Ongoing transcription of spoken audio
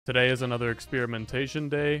Today is another experimentation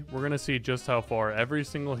day. We're gonna see just how far every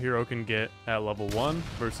single hero can get at level 1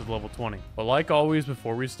 versus level 20. But like always,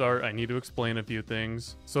 before we start, I need to explain a few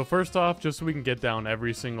things. So first off, just so we can get down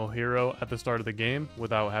every single hero at the start of the game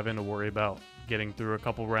without having to worry about getting through a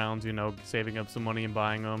couple rounds, you know, saving up some money and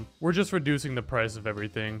buying them. We're just reducing the price of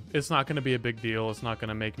everything. It's not going to be a big deal. It's not going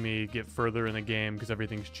to make me get further in the game because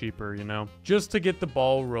everything's cheaper, you know? Just to get the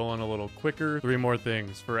ball rolling a little quicker, 3 more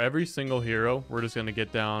things. For every single hero, we're just going to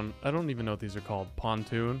get down, I don't even know what these are called,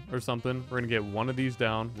 pontoon or something. We're going to get one of these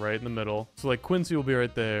down right in the middle. So like Quincy will be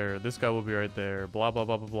right there. This guy will be right there. Blah, blah,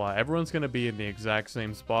 blah, blah, blah. Everyone's going to be in the exact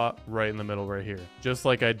same spot right in the middle right here. Just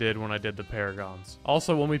like I did when I did the Paragons.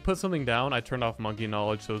 Also, when we put something down, I turned off monkey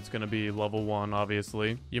knowledge, so it's going to be level 1,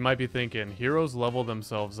 obviously. You might be thinking, heroes level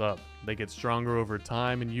themselves up. They get stronger over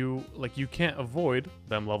time, and you can't avoid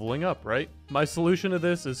them leveling up, right? My solution to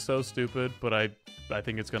this is so stupid, but I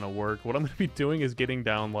think it's going to work. What I'm going to be doing is getting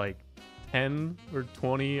down like 10 or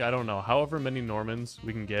 20, I don't know, however many Normans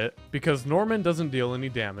we can get. Because Norman doesn't deal any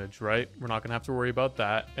damage, right? We're not going to have to worry about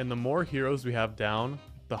that. And the more heroes we have down,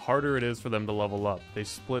 the harder it is for them to level up. They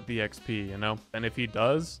split the XP, you know? And if he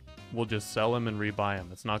does, we'll just sell him and rebuy him.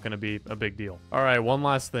 It's not going to be a big deal. All right, one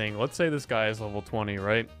last thing. Let's say this guy is level 20,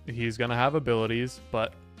 right? He's going to have abilities,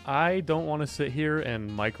 but I don't want to sit here and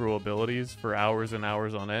micro abilities for hours and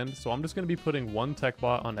hours on end. So I'm just going to be putting one tech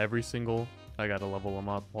bot on every single... I got to level him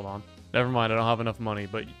up. Hold on. Never mind, I don't have enough money,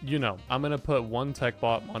 but you know, I'm going to put one tech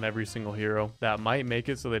bot on every single hero. That might make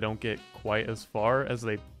it so they don't get quite as far as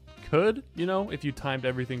they could, you know, if you timed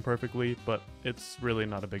everything perfectly, but it's really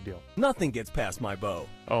not a big deal. Nothing gets past my bow.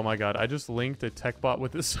 Oh my god, I just linked a tech bot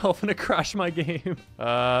with itself and it crashed my game.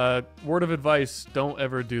 Word of advice, don't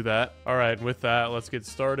ever do that. All right, with that, let's get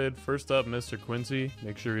started. First up, Mr. Quincy.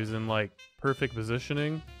 Make sure he's in like perfect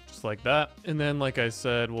positioning. Just like that. And then, like I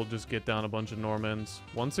said, we'll just get down a bunch of Normans.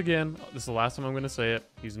 Once again, this is the last time I'm going to say it.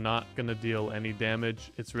 He's not going to deal any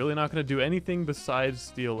damage. It's really not going to do anything besides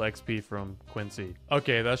steal XP from Quincy.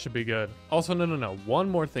 Okay, that should be good. Also, no. One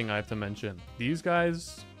more thing I have to mention. These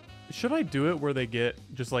guys... Should I do it where they get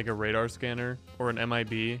just like a radar scanner or an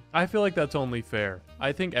MIB? I feel like that's only fair.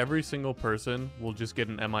 I think every single person will just get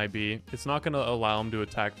an MIB. It's not going to allow them to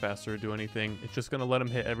attack faster or do anything. It's just going to let them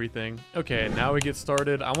hit everything. Okay, now we get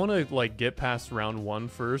started. I want to like get past round 1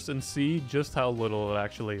 first and see just how little it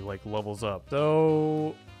actually like levels up.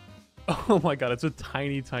 So... Oh my god, it's a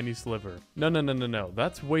tiny, tiny sliver. No.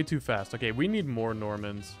 That's way too fast. Okay, we need more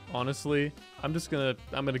Normans. Honestly, I'm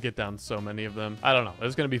gonna get down so many of them. I don't know.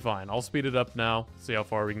 It's gonna be fine. I'll speed it up now. See how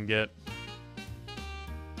far we can get.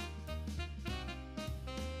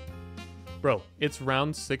 Bro, it's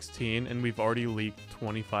round 16 and we've already leaked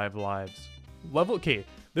 25 lives. Okay.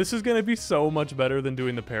 This is going to be so much better than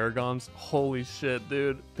doing the Paragons. Holy shit,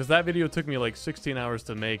 dude. Because that video took me like 16 hours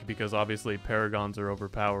to make because obviously Paragons are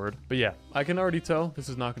overpowered. But yeah, I can already tell this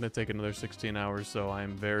is not going to take another 16 hours, so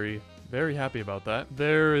I'm very, very happy about that.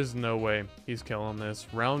 There is no way he's killing this.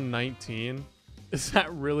 Round 19. Is that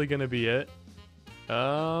really going to be it?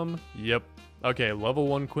 Yep. Okay, level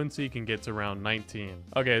 1 Quincy can get to round 19.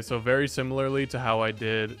 Okay, so very similarly to how I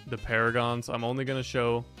did the Paragons, I'm only going to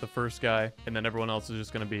show the first guy, and then everyone else is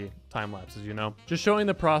just going to be time lapses, you know? Just showing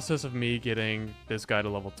the process of me getting this guy to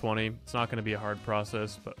level 20. It's not going to be a hard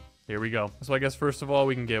process, but here we go. So I guess first of all,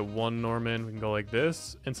 we can get one Norman. We can go like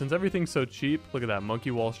this. And since everything's so cheap, look at that,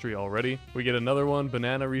 Monkey Wall Street already. We get another one,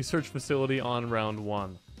 Banana Research Facility on round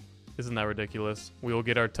 1. Isn't that ridiculous? We will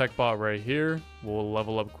get our tech bot right here. We'll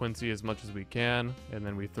level up Quincy as much as we can, and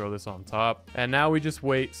then we throw this on top. And now we just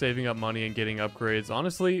wait, saving up money and getting upgrades.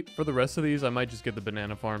 Honestly, for the rest of these, I might just get the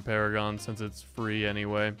Banana Farm Paragon since it's free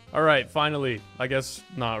anyway. All right, finally. I guess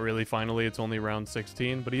not really finally. It's only round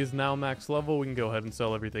 16, but he is now max level. We can go ahead and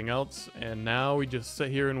sell everything else. And now we just sit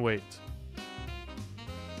here and wait.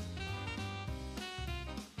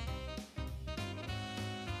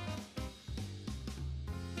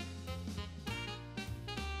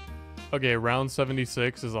 Okay, round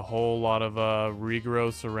 76 is a whole lot of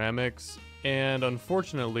regrow ceramics, and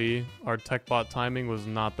unfortunately, our tech bot timing was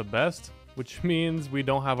not the best, which means we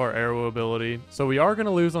don't have our arrow ability. So we are going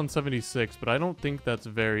to lose on 76, but I don't think that's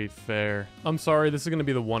very fair. I'm sorry, this is going to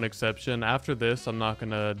be the one exception. After this, I'm not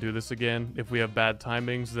going to do this again. If we have bad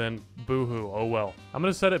timings, then boo-hoo, oh well. I'm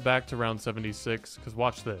going to set it back to round 76, because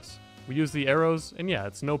watch this. We use the arrows, and yeah,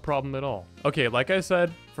 it's no problem at all. Okay, like I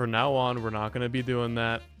said, for now on, we're not going to be doing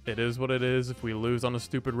that. It is what it is. If we lose on a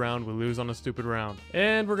stupid round, we lose on a stupid round.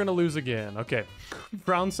 And we're going to lose again. Okay,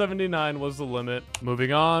 round 79 was the limit.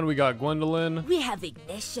 Moving on, we got Gwendolin. We have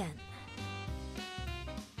ignition.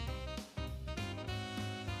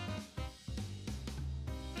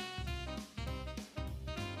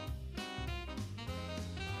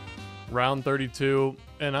 Round 32,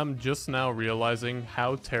 and I'm just now realizing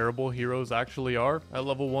how terrible heroes actually are at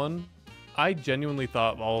level 1. I genuinely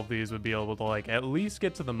thought all of these would be able to like at least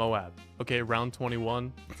get to the Moab. Okay, round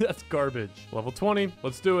 21. That's garbage. Level 20,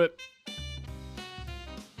 let's do it.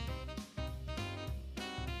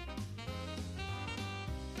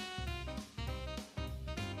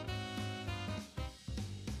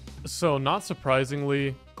 So, not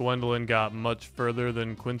surprisingly, Gwendolin got much further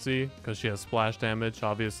than Quincy because she has splash damage,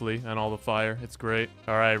 obviously, and all the fire. It's great.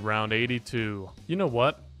 All right, round 82. You know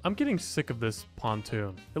what? I'm getting sick of this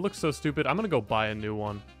pontoon. It looks so stupid. I'm going to go buy a new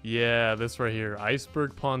one. Yeah, this right here.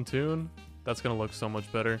 Iceberg pontoon. That's going to look so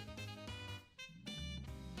much better.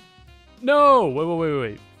 No!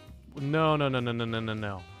 Wait.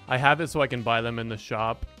 No. I have it so I can buy them in the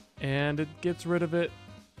shop, and it gets rid of it.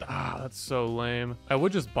 Ah, that's so lame. I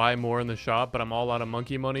would just buy more in the shop, but I'm all out of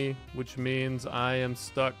monkey money, which means I am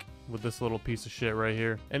stuck with this little piece of shit right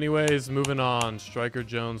here. Anyways, moving on. Striker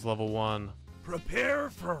Jones, level 1. Prepare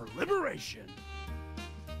for liberation.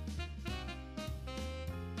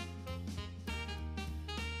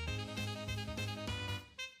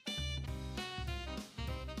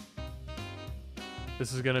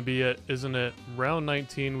 This is gonna be it, isn't it? Round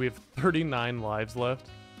 19, we have 39 lives left.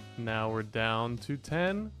 Now we're down to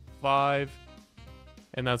 10, 5,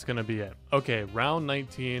 and that's gonna be it. Okay, round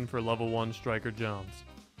 19 for level 1 Striker Jones.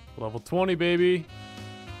 Level 20, baby.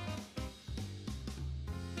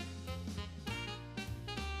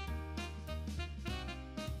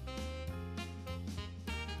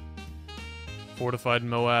 Fortified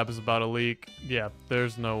Moab is about to leak. Yeah,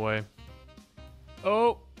 there's no way.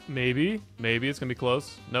 Oh, maybe it's gonna be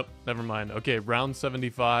close. Nope, never mind. Okay, round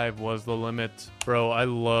 75 was the limit. Bro, I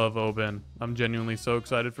love Obyn. I'm genuinely so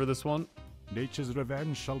excited for this one. Nature's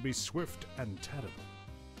revenge shall be swift and terrible.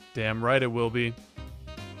 Damn right it will be.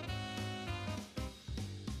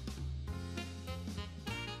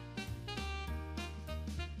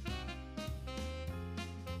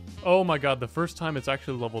 Oh my god, the first time it's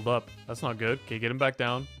actually leveled up. That's not good. Okay, get him back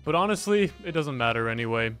down. But honestly, it doesn't matter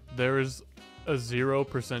anyway. There is a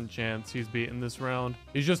 0% chance he's beaten this round.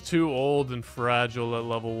 He's just too old and fragile at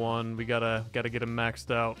level 1. We gotta get him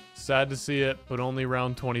maxed out. Sad to see it, but only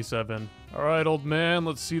round 27. Alright, old man,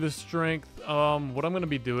 let's see the strength. What I'm gonna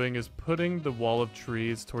be doing is putting the wall of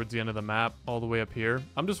trees towards the end of the map, all the way up here.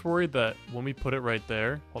 I'm just worried that when we put it right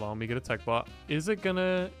there, hold on, let me get a tech bot. Is it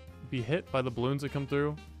gonna be hit by the balloons that come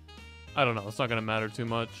through? I don't know, it's not gonna matter too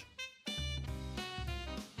much.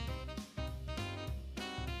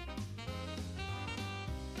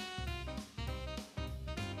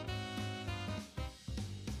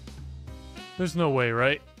 There's no way,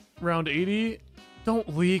 right? Round 80?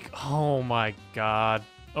 Don't leak. Oh my god.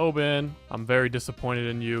 Obyn, I'm very disappointed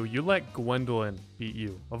in you. You let Gwendolin beat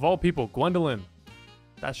you. Of all people, Gwendolin.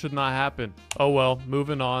 That should not happen. Oh well,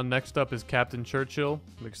 moving on. Next up is Captain Churchill.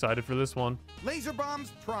 I'm excited for this one. Laser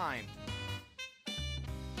bombs primed.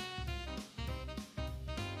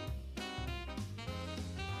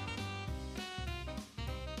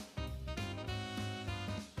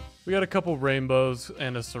 We got a couple rainbows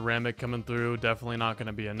and a ceramic coming through. Definitely not going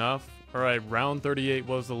to be enough. All right, round 38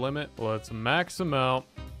 was the limit. Let's max them out.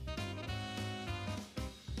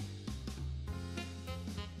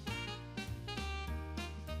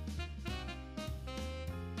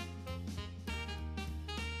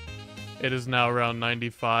 It is now around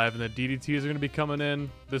 95, and the DDTs are going to be coming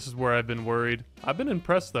in. This is where I've been worried. I've been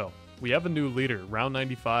impressed, though. We have a new leader. Round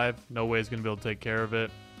 95. No way he's going to be able to take care of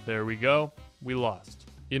it. There we go. We lost.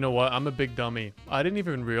 You know what? I'm a big dummy. I didn't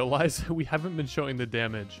even realize we haven't been showing the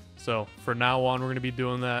damage. So, for now on, we're going to be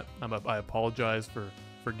doing that. I apologize for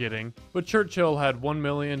forgetting. But Churchill had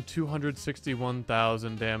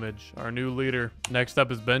 1,261,000 damage. Our new leader. Next up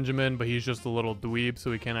is Benjamin, but he's just a little dweeb,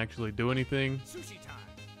 so he can't actually do anything. Sushi time.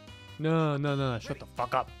 No. Shut the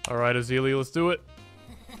fuck up. All right, Ezili, let's do it.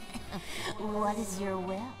 What is your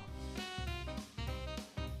will?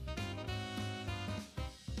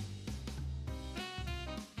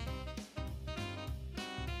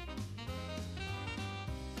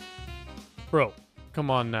 Bro, come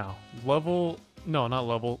on now. Round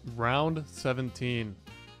 17.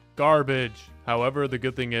 Garbage. However, the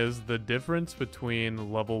good thing is the difference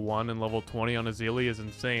between level 1 and level 20 on Ezili is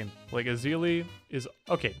insane. Like, Ezili is,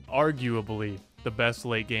 okay, arguably the best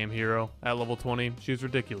late game hero at level 20. She's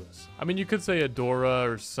ridiculous. I mean, you could say Adora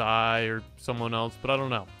or Sai or someone else, but I don't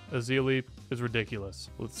know. Ezili is ridiculous.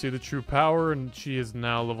 Let's see the true power, and she is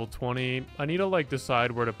now level 20. I need to, like,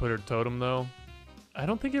 decide where to put her totem, though. I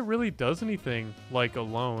don't think it really does anything, like,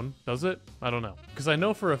 alone. Does it? I don't know. Because I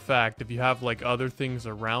know for a fact if you have, like, other things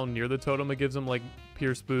around near the totem, it gives them, like,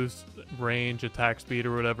 pierce boost, range, attack speed,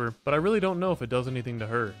 or whatever, but I really don't know if it does anything to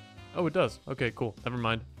her. Oh, it does. Okay, cool. Never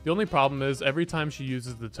mind. The only problem is every time she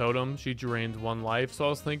uses the totem, she drains 1 life. So I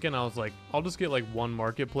was like, I'll just get like 1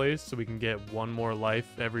 marketplace so we can get 1 more life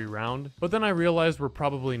every round. But then I realized we're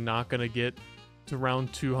probably not going to get to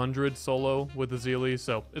round 200 solo with Ezili,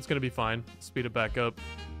 so it's going to be fine. Speed it back up.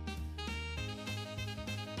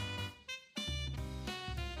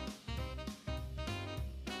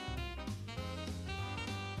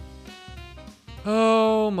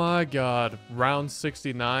 Oh my god, round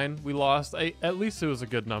 69, we lost. At least it was a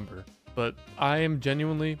good number, but I am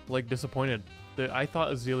genuinely, like, disappointed. I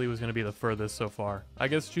thought Ezili was going to be the furthest so far. I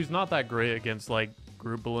guess she's not that great against, like,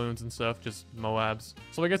 group balloons and stuff, just Moabs.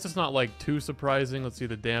 So I guess it's not, like, too surprising. Let's see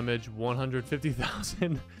the damage,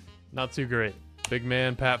 150,000. Not too great. Big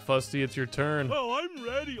man, Pat Fusty, it's your turn. Oh, I'm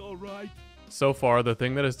ready, all right. So far, the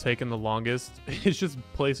thing that has taken the longest is just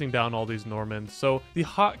placing down all these Normans. So the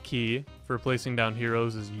hotkey for placing down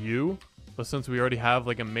heroes is U, but since we already have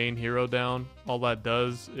like a main hero down, all that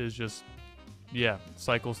does is just, yeah,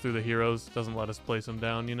 cycles through the heroes, doesn't let us place them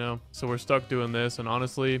down, you know? So we're stuck doing this, and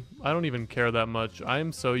honestly, I don't even care that much. I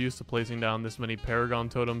am so used to placing down this many Paragon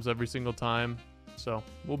totems every single time, so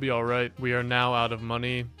we'll be all right. We are now out of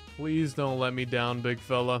money. Please don't let me down, big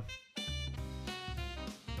fella.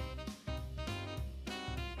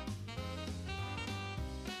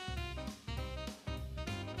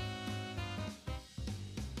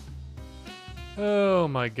 Oh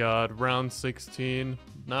my god, round 16.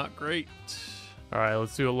 Not great. Alright,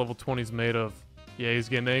 let's see what level 20 is made of. Yeah, he's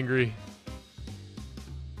getting angry.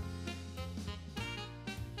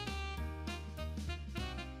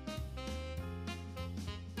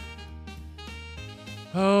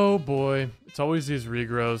 Oh boy. It's always these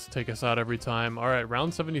regrows take us out every time. Alright,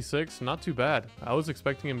 round 76. Not too bad. I was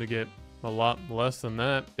expecting him to get a lot less than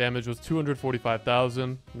that. Damage was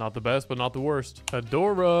 245,000. Not the best, but not the worst.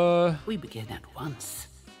 Adora. We begin at once.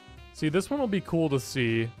 See, this one will be cool to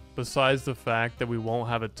see, besides the fact that we won't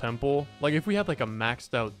have a temple. Like, if we had, like, a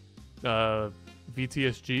maxed out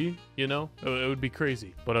VTSG, you know? It would be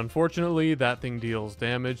crazy. But unfortunately, that thing deals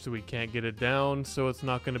damage, so we can't get it down, so it's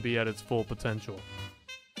not going to be at its full potential.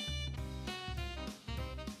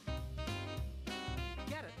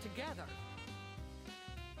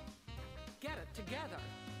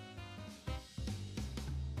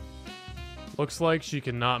 Looks like she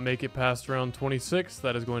cannot make it past round 26.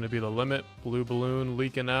 That is going to be the limit. Blue balloon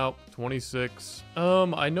leaking out. 26.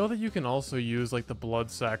 I know that you can also use like the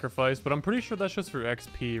blood sacrifice, but I'm pretty sure that's just for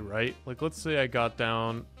XP, right? Like, let's say I got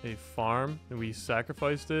down a farm and we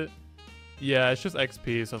sacrificed it. Yeah, it's just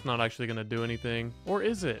XP, so it's not actually going to do anything. Or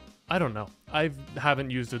is it? I don't know. I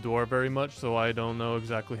haven't used Adora very much, so I don't know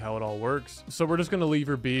exactly how it all works. So we're just going to leave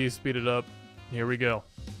her be, speed it up. Here we go.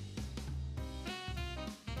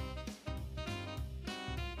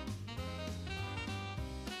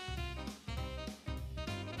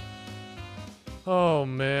 Oh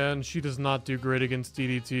man, she does not do great against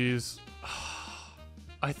DDTs.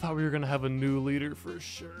 I thought we were going to have a new leader for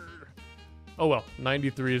sure. Oh well,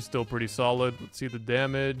 93 is still pretty solid. Let's see the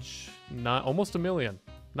damage. Not almost 1 million.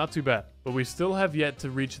 Not too bad. But we still have yet to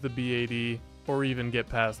reach the B80 or even get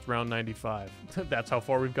past round 95. That's how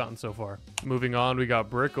far we've gotten so far. Moving on, we got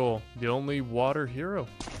Brickell, the only water hero.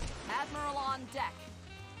 Admiral on deck.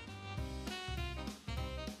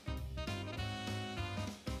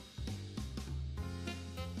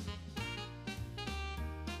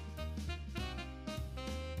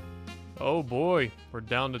 Oh boy, we're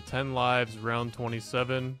down to 10 lives, round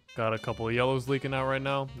 27. Got a couple of yellows leaking out right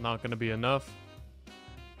now. Not going to be enough.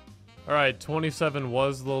 Alright, 27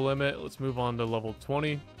 was the limit. Let's move on to level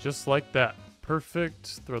 20. Just like that.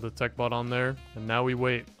 Perfect. Throw the tech bot on there. And now we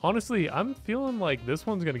wait. Honestly, I'm feeling like this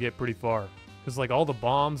one's going to get pretty far. Because like all the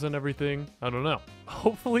bombs and everything, I don't know.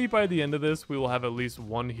 Hopefully by the end of this, we will have at least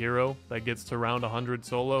one hero that gets to round 100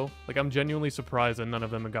 solo. Like, I'm genuinely surprised that none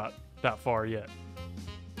of them have got that far yet.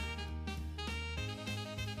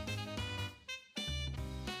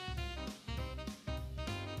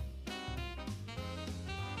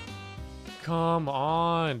 Come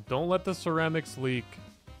on, don't let the ceramics leak.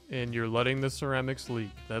 And you're letting the ceramics leak.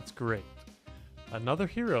 That's great. Another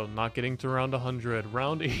hero not getting to round 100.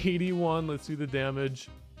 Round 81, let's see the damage.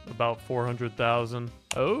 About 400,000.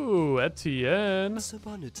 Oh, Etienne. Once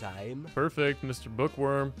upon a time. Perfect, Mr.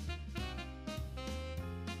 Bookworm.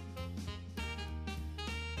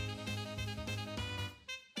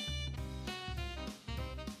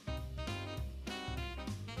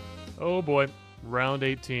 Oh boy, round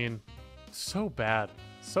 18. So bad.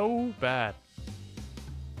 So bad.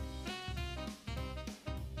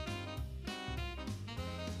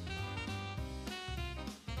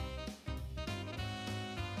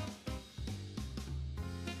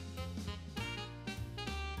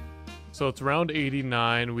 So it's round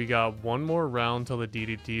 89. We got one more round till the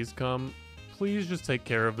DDTs come. Please just take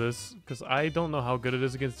care of this, because I don't know how good it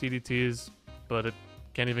is against DDTs, but it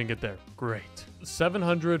can't even get there. Great.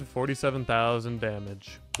 747,000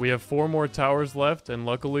 damage. We have 4 more towers left, and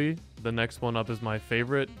luckily, the next one up is my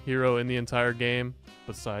favorite hero in the entire game,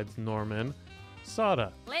 besides Norman,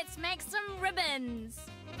 Sauda. Let's make some ribbons.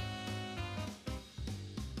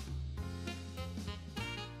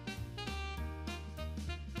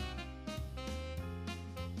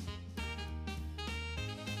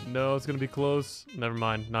 No, it's going to be close. Never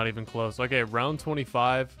mind, not even close. Okay, round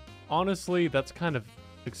 25. Honestly, that's kind of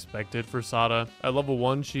expected for Sauda. At level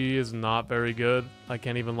 1, she is not very good. I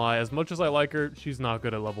can't even lie. As much as I like her, she's not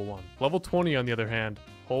good at level 1. Level 20, on the other hand,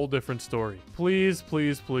 whole different story. Please,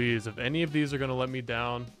 please, please, if any of these are going to let me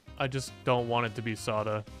down, I just don't want it to be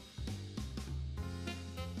Sauda.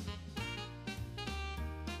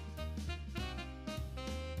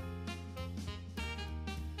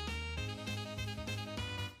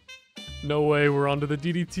 No way, we're onto the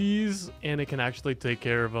DDTs, and it can actually take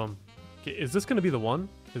care of them. Is this going to be the one?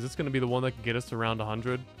 Is this going to be the one that can get us to round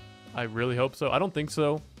 100? I really hope so. I don't think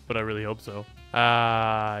so, but I really hope so.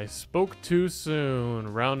 I spoke too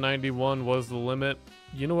soon. Round 91 was the limit.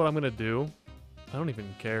 You know what I'm going to do? I don't even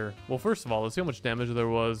care. Well, first of all, let's see how much damage there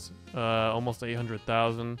was. Almost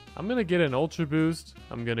 800,000. I'm going to get an Ultra Boost.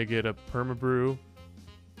 I'm going to get a Permabrew.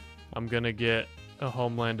 I'm going to get a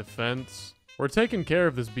Homeland Defense. We're taking care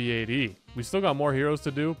of this B8E. We still got more heroes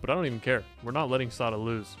to do, but I don't even care. We're not letting Sauda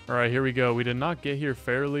lose. All right, here we go. We did not get here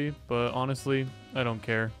fairly, but honestly, I don't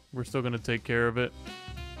care. We're still going to take care of it.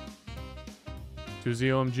 2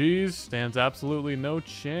 ZOMGs stands absolutely no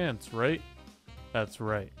chance, right? That's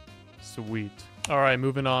right. Sweet. All right,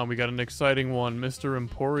 moving on. We got an exciting one, Mr.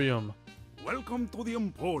 Emporium. Welcome to the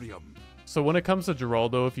Emporium. So when it comes to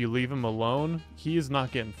Geraldo, if you leave him alone, he is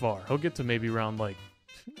not getting far. He'll get to maybe round like,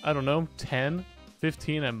 I don't know, 10,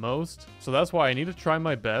 15 at most. So that's why I need to try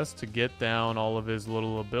my best to get down all of his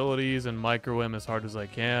little abilities and micro him as hard as I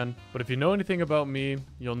can. But if you know anything about me,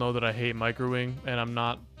 you'll know that I hate microwing and I'm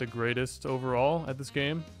not the greatest overall at this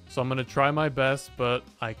game. So I'm going to try my best, but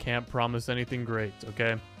I can't promise anything great,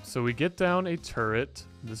 okay? So we get down a turret.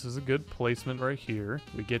 This is a good placement right here.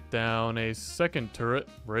 We get down a second turret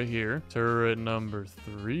right here. Turret number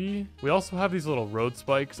 3. We also have these little road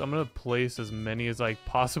spikes. I'm going to place as many as I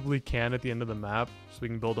possibly can at the end of the map so we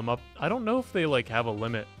can build them up. I don't know if they like have a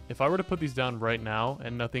limit. If I were to put these down right now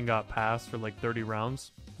and nothing got passed for like 30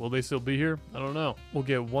 rounds, will they still be here? I don't know. We'll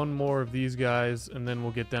get one more of these guys, and then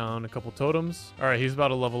we'll get down a couple totems. All right, he's about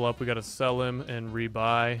to level up. We got to sell him and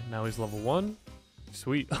rebuy. Now he's level 1.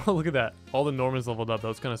 Sweet. Oh, look at that. All the Normans leveled up. That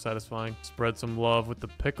was kind of satisfying. Spread some love with the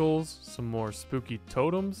pickles. Some more spooky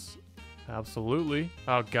totems. Absolutely.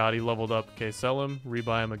 Oh, God, he leveled up. Okay, sell him.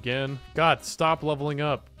 Rebuy him again. God, stop leveling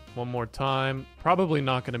up. One more time. Probably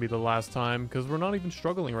not going to be the last time, because we're not even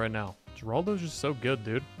struggling right now. Geraldo's just so good,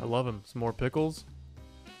 dude. I love him. Some more pickles.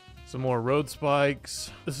 Some more road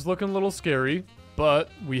spikes. This is looking a little scary, but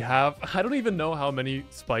we have... I don't even know how many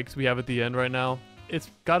spikes we have at the end right now. It's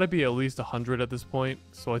got to be at least 100 at this point,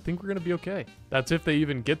 so I think we're going to be okay. That's if they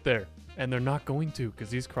even get there, and they're not going to, because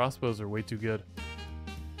these crossbows are way too good.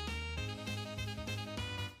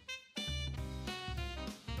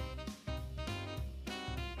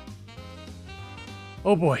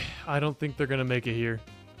 Oh boy, I don't think they're going to make it here.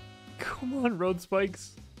 Come on, road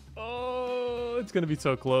spikes. Oh, it's going to be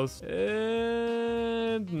so close.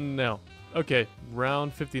 And no. Okay,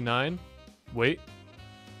 round 59. Wait.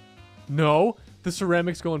 No. The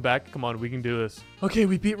ceramic's going back. Come on, we can do this. Okay,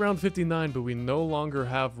 we beat round 59, but we no longer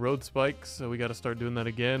have road spikes, so we got to start doing that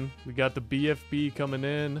again. We got the BFB coming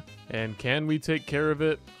in, and can we take care of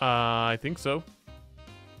it? I think so.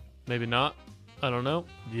 Maybe not. I don't know.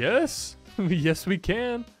 Yes. Yes, we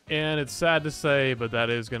can. And it's sad to say, but that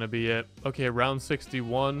is going to be it. Okay, round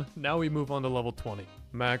 61. Now we move on to level 20.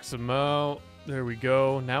 Max them out. There we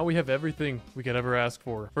go. Now we have everything we could ever ask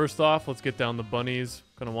for. First off, let's get down the bunnies.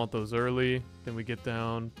 Gonna want those early. Then we get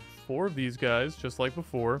down 4 of these guys, just like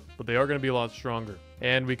before, but they are gonna be a lot stronger.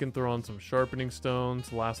 And we can throw on some sharpening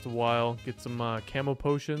stones, last a while. Get some camo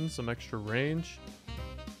potions, some extra range.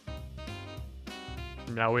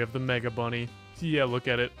 Now we have the Mega Bunny. Yeah, look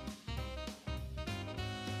at it.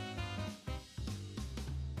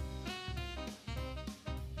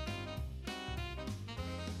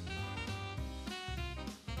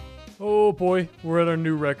 Oh boy, we're at our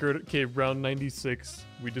new record. Okay, round 96.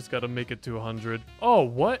 We just gotta make it to 100. Oh,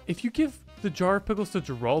 what? If you give the jar of pickles to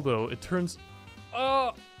Geraldo, it turns...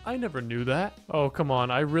 Oh, I never knew that. Oh, come on.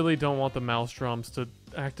 I really don't want the Maelstroms to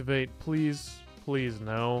activate. Please, please,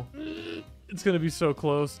 no. It's gonna be so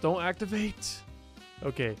close. Don't activate.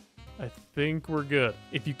 Okay, I think we're good.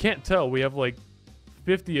 If you can't tell, we have like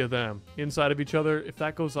 50 of them inside of each other. If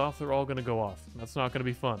that goes off, they're all gonna go off. That's not gonna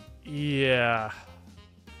be fun. Yeah.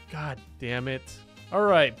 God damn it. All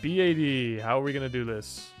right, BAD. How are we gonna do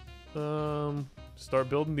this? Start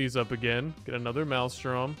building these up again. Get another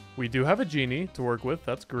Maelstrom. We do have a genie to work with.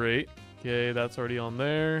 That's great. Okay, that's already on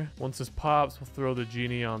there. Once this pops, we'll throw the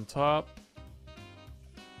genie on top.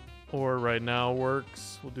 Or right now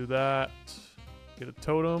works. We'll do that. Get a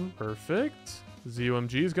totem. Perfect.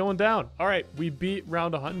 ZOMG is going down. All right, we beat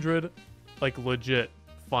round 100. Like legit,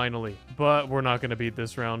 finally. But we're not going to beat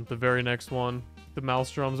this round. The very next one. The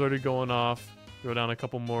Maelstrom's already going off. Throw down a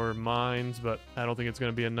couple more mines, but I don't think it's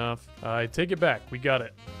going to be enough. I take it back. We got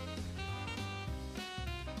it.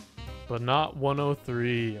 But not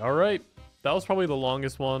 103. All right. That was probably the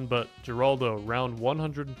longest one, but Geraldo, round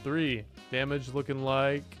 103. Damage looking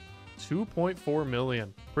like 2.4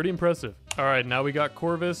 million. Pretty impressive. All right, now we got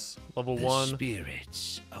Corvus, level 1.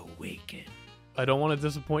 Spirits awaken. I don't want to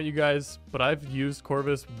disappoint you guys, but I've used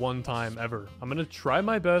Corvus one time ever. I'm going to try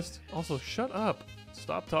my best. Also, shut up.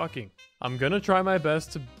 Stop talking. I'm going to try my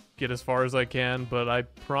best to get as far as I can, but I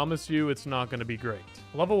promise you it's not going to be great.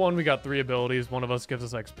 Level 1, we got 3 abilities. One of us gives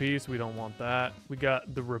us XP, so we don't want that. We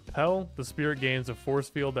got the Repel. The spirit gains a force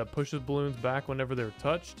field that pushes balloons back whenever they're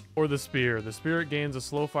touched. Or the Spear. The spirit gains a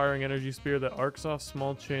slow-firing energy spear that arcs off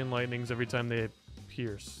small chain lightnings every time they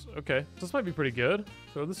pierce. Okay, this might be pretty good.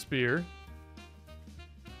 Throw the Spear.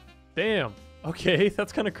 Damn. Okay,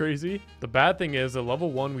 that's kind of crazy. The bad thing is at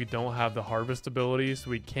level 1, we don't have the harvest ability,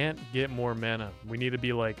 so we can't get more mana. We need to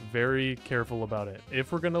be like very careful about it.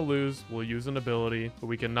 If we're going to lose, we'll use an ability, but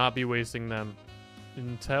we cannot be wasting them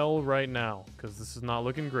until right now, because this is not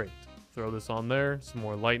looking great. Throw this on there, some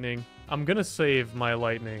more lightning. I'm going to save my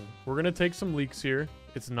lightning. We're going to take some leaks here.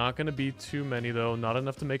 It's not going to be too many though, not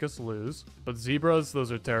enough to make us lose. But zebras,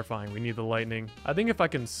 those are terrifying. We need the lightning. I think if I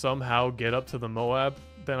can somehow get up to the Moab,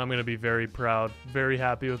 then I'm going to be very proud, very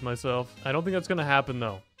happy with myself. I don't think that's going to happen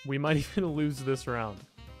though. We might even lose this round.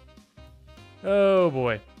 Oh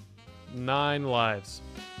boy. 9 lives.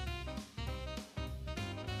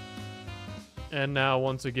 And now,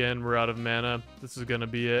 once again, we're out of mana. This is going to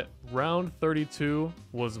be it. Round 32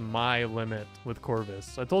 was my limit with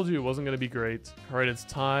Corvus. I told you it wasn't going to be great. All right, it's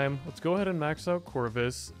time. Let's go ahead and max out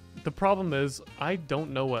Corvus. The problem is, I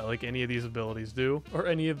don't know what like any of these abilities do. Or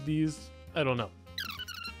any of these, I don't know.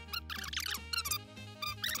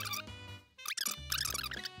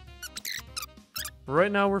 But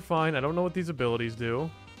right now, we're fine. I don't know what these abilities do.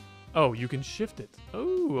 Oh, you can shift it.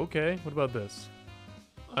 Oh, okay. What about this?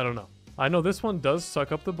 I don't know. I know this one does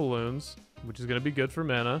suck up the balloons, which is going to be good for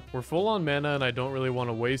mana. We're full on mana, and I don't really want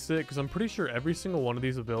to waste it, because I'm pretty sure every single one of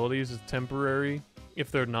these abilities is temporary.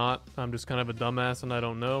 If they're not, I'm just kind of a dumbass, and I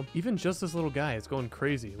don't know. Even just this little guy, it's going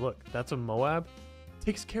crazy. Look, that's a Moab.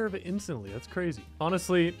 Takes care of it instantly. That's crazy.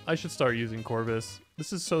 Honestly, I should start using Corvus.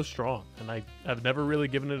 This is so strong, and I have never really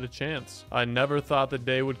given it a chance. I never thought the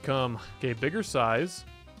day would come. Okay, bigger size.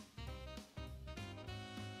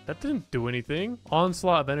 That didn't do anything.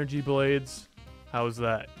 Onslaught of energy blades. How's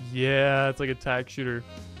that? Yeah, it's like a tack shooter.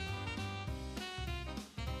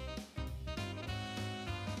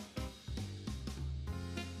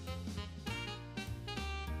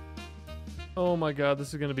 Oh my god,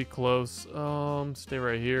 this is gonna be close. Stay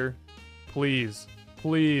right here. Please.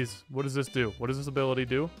 Please. What does this do? What does this ability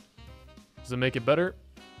do? Does it make it better?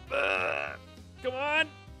 Come on!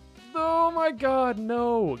 Oh my god,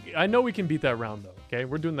 no. I know we can beat that round though, okay?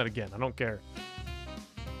 We're doing that again. I don't care.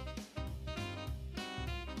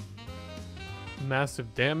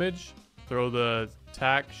 Massive damage. Throw the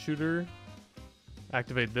tack shooter.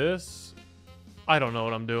 Activate this. I don't know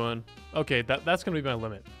what I'm doing. Okay, that's going to be my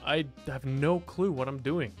limit. I have no clue what I'm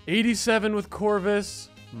doing. 87 with Corvus.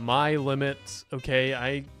 My limit. Okay,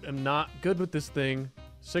 I am not good with this thing.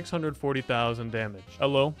 640,000 damage.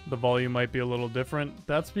 Hello, the volume might be a little different.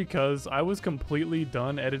 That's because I was completely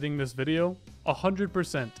done editing this video,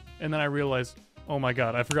 100%. And then I realized, oh my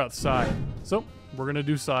god, I forgot Psy. So, we're gonna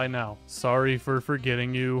do Psy now. Sorry for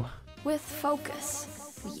forgetting you. With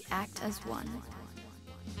focus, we act as one.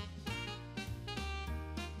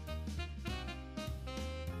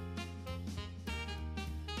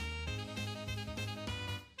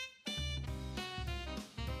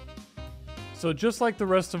 So just like the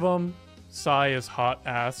rest of them, Psy is hot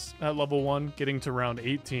ass at level 1, getting to round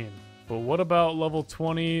 18. But what about level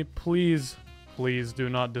 20? Please, please do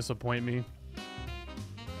not disappoint me.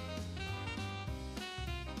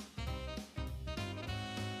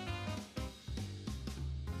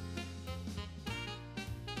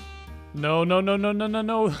 No, no, no, no, no, no,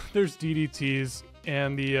 no. There's DDTs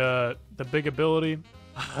and the big ability.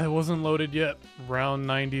 I wasn't loaded yet. Round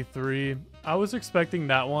 93. I was expecting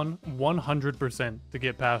that one 100% to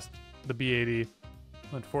get past the BAD.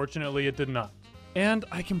 Unfortunately, it did not. And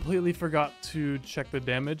I completely forgot to check the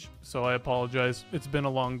damage, so I apologize. It's been a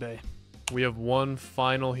long day. We have one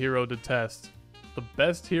final hero to test. The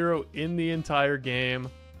best hero in the entire game.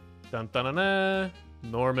 Dun dun dun dun.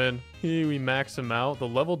 Norman. We max him out. The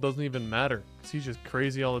level doesn't even matter because he's just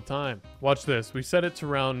crazy all the time. Watch this. We set it to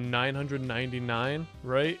round 999,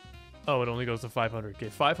 right? Oh, it only goes to 500. Okay,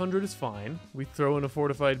 500 is fine. We throw in a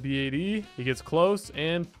fortified BAD. He gets close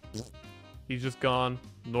and he's just gone.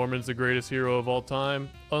 Norman's the greatest hero of all time.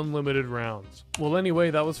 Unlimited rounds. Well, anyway,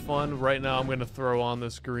 that was fun. Right now, I'm going to throw on the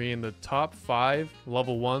screen the top 5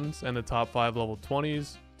 level 1s and the top 5 level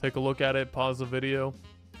 20s. Take a look at it. Pause the video.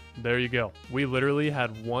 There you go. We literally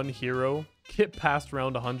had one hero get past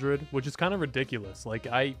round 100, which is kind of ridiculous. Like,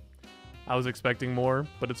 I was expecting more,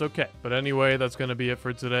 but it's okay. But anyway, that's going to be it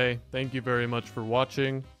for today. Thank you very much for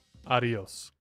watching. Adios.